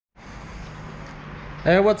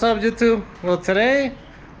Hey, what's up, YouTube? Well, today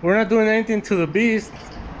we're not doing anything to the beast.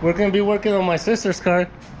 We're gonna be working on my sister's car.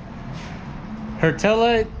 Her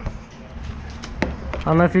taillight, I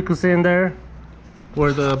don't know if you can see in there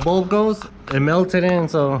where the bulb goes, it melted in,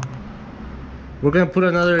 so we're gonna put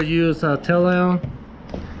another used taillight on.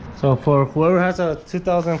 So for whoever has a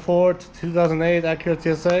 2004 to 2008 Acura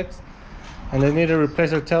TSX and they need to replace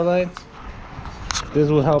their taillights, this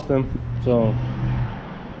will help them. So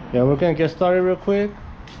yeah, we're gonna get started real quick.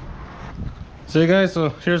 See guys, so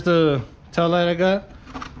here's the tail light I got.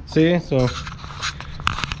 See, so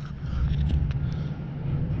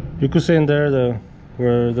you can see in there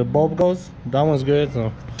where the bulb goes. That one's good.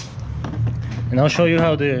 So, and I'll show you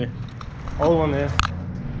how the old one is.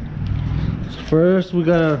 So first we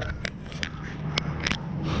gotta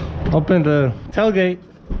open the tailgate.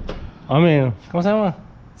 I mean, ¿cómo se llama?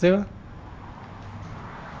 ¿Sí va?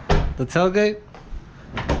 The tailgate.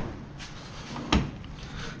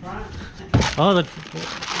 Oh,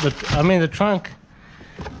 the trunk.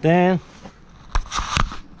 Then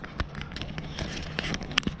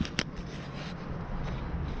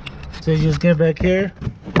so you just get back here,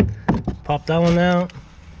 pop that one out,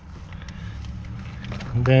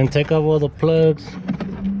 then take off all the plugs.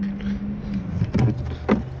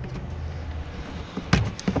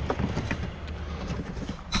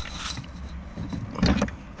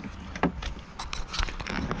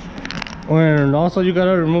 And also you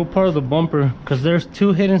gotta remove part of the bumper because there's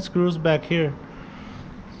two hidden screws back here.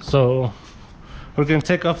 So we're gonna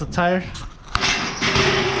take off the tire.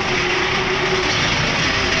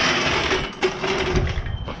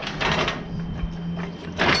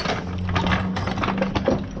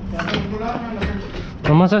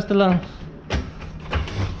 Nomás a este lado.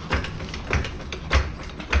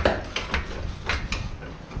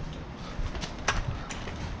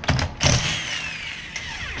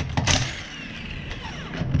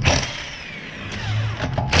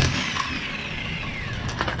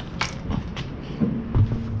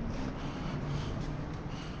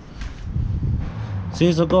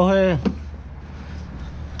 See, so go ahead,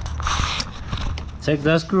 take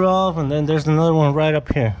that screw off, and then there's another one right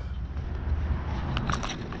up here.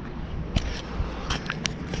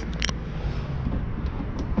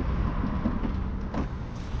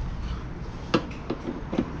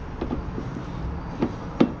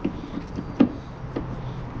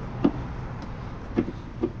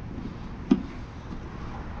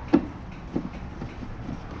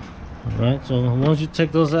 Alright, so once you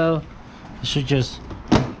take those out, it should just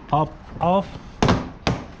pop off.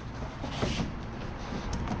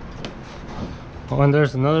 Oh, and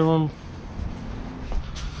there's another one.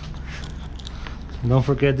 Don't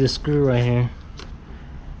forget this screw right here.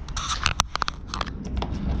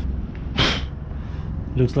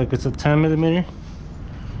 Looks like it's a 10mm.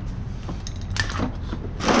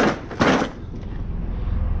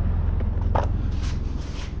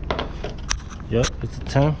 Yep, it's a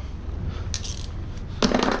 10.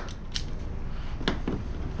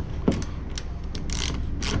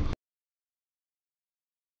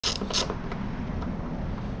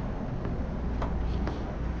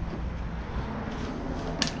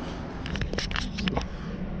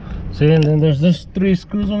 See, and then there's this 3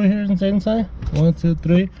 screws over here inside. 1, 2,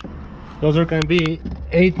 3. Those are going to be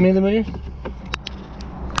 8mm.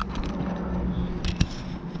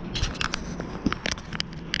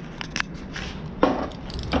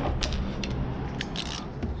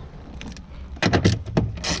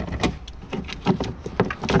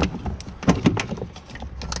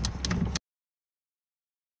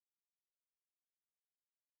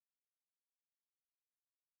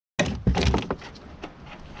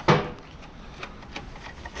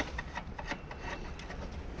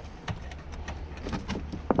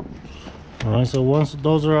 Alright, so once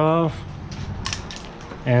those are off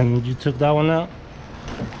and you took that one out,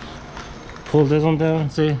 pull this one down,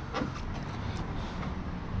 see?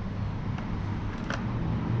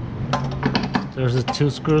 There's the 2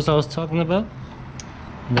 screws I was talking about.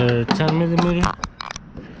 They're 10mm.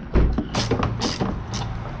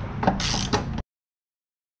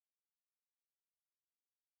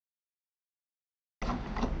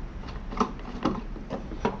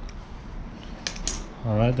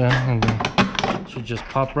 Alright then, and then should just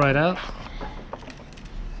pop right out.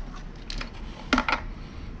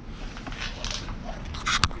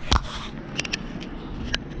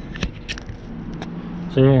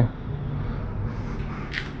 See,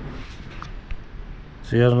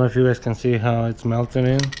 I don't know if you guys can see how it's melting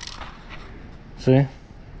in. See,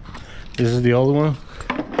 this is the old one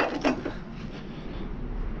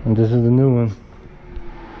and this is the new one.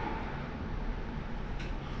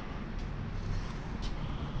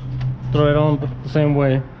 throw it on the same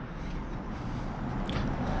way.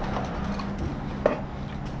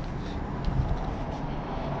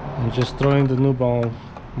 And just throw in the new ball,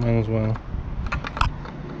 might as well.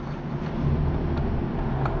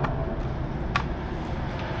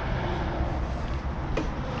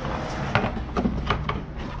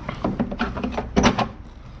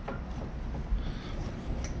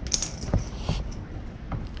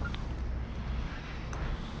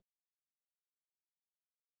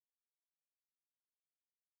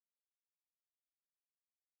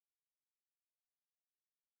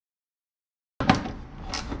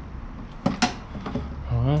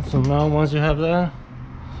 Alright, so now once you have that,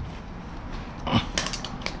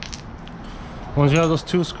 once you have those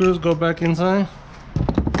two screws, go back inside.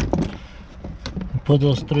 Put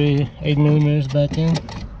those three 8mm back in.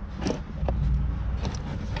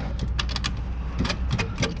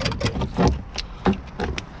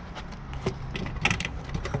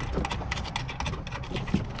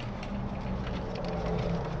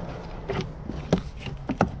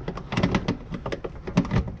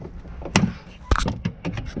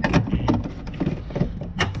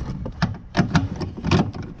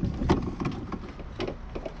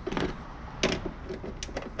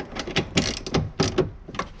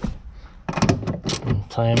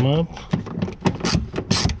 Tie them up.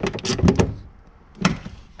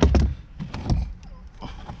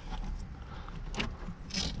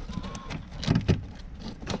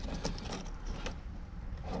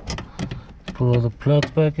 Put all the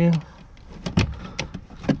plugs back in.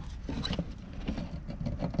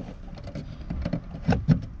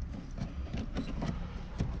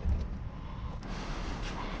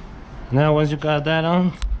 Now once you got that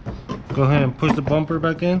on, go ahead and push the bumper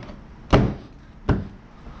back in.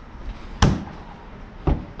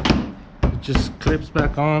 It just clips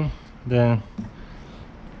back on, then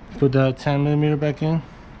put that 10mm back in.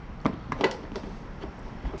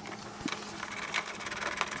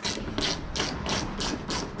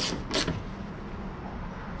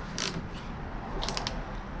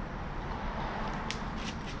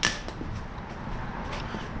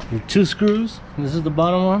 Your two screws, this is the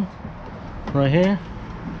bottom one right here,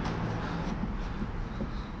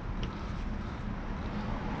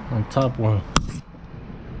 and top one.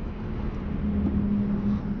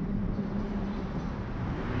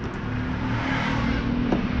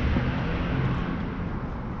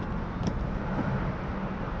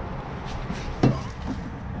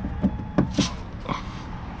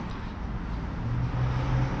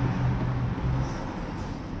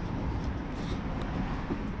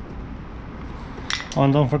 Oh,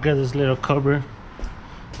 and don't forget this little cover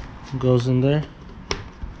goes in there.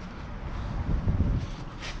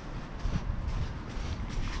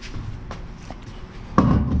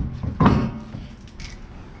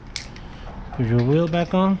 Put your wheel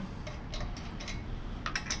back on.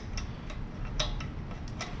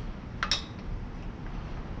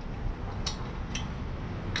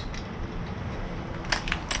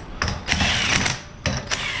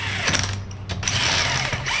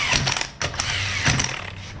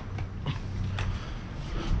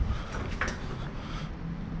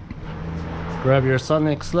 Grab your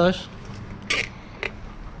Sonic slush.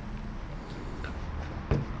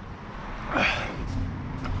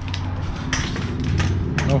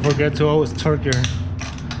 Don't forget to always torque your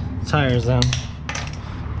tires down.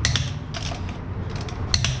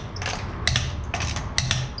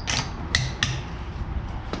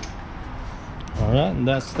 Alright, and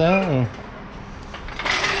that's that.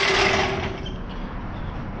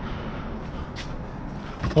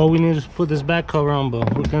 All we need is put this back cover on,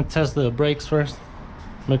 but we're gonna test the brakes first.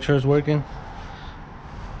 Make sure it's working.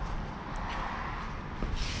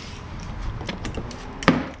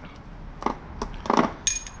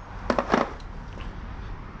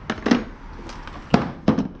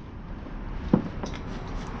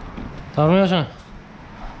 ¿Está bien,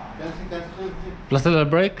 ¿Plaster el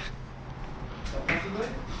brake?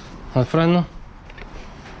 Al freno.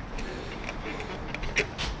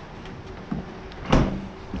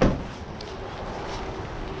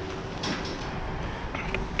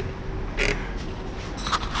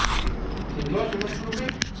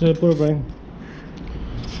 Sí, puro brake.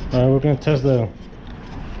 Alright, we're gonna test the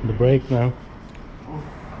brake now.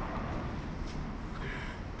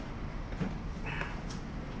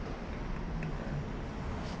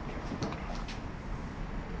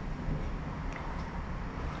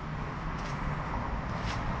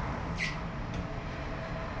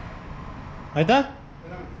 Ahí está.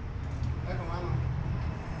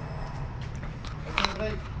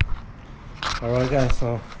 Alright guys,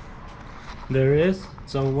 so there it is.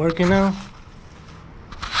 It's all working now.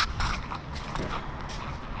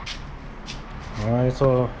 Alright,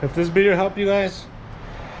 so if this video helped you guys,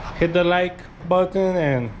 hit the like button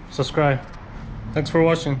and subscribe. Thanks for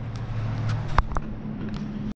watching.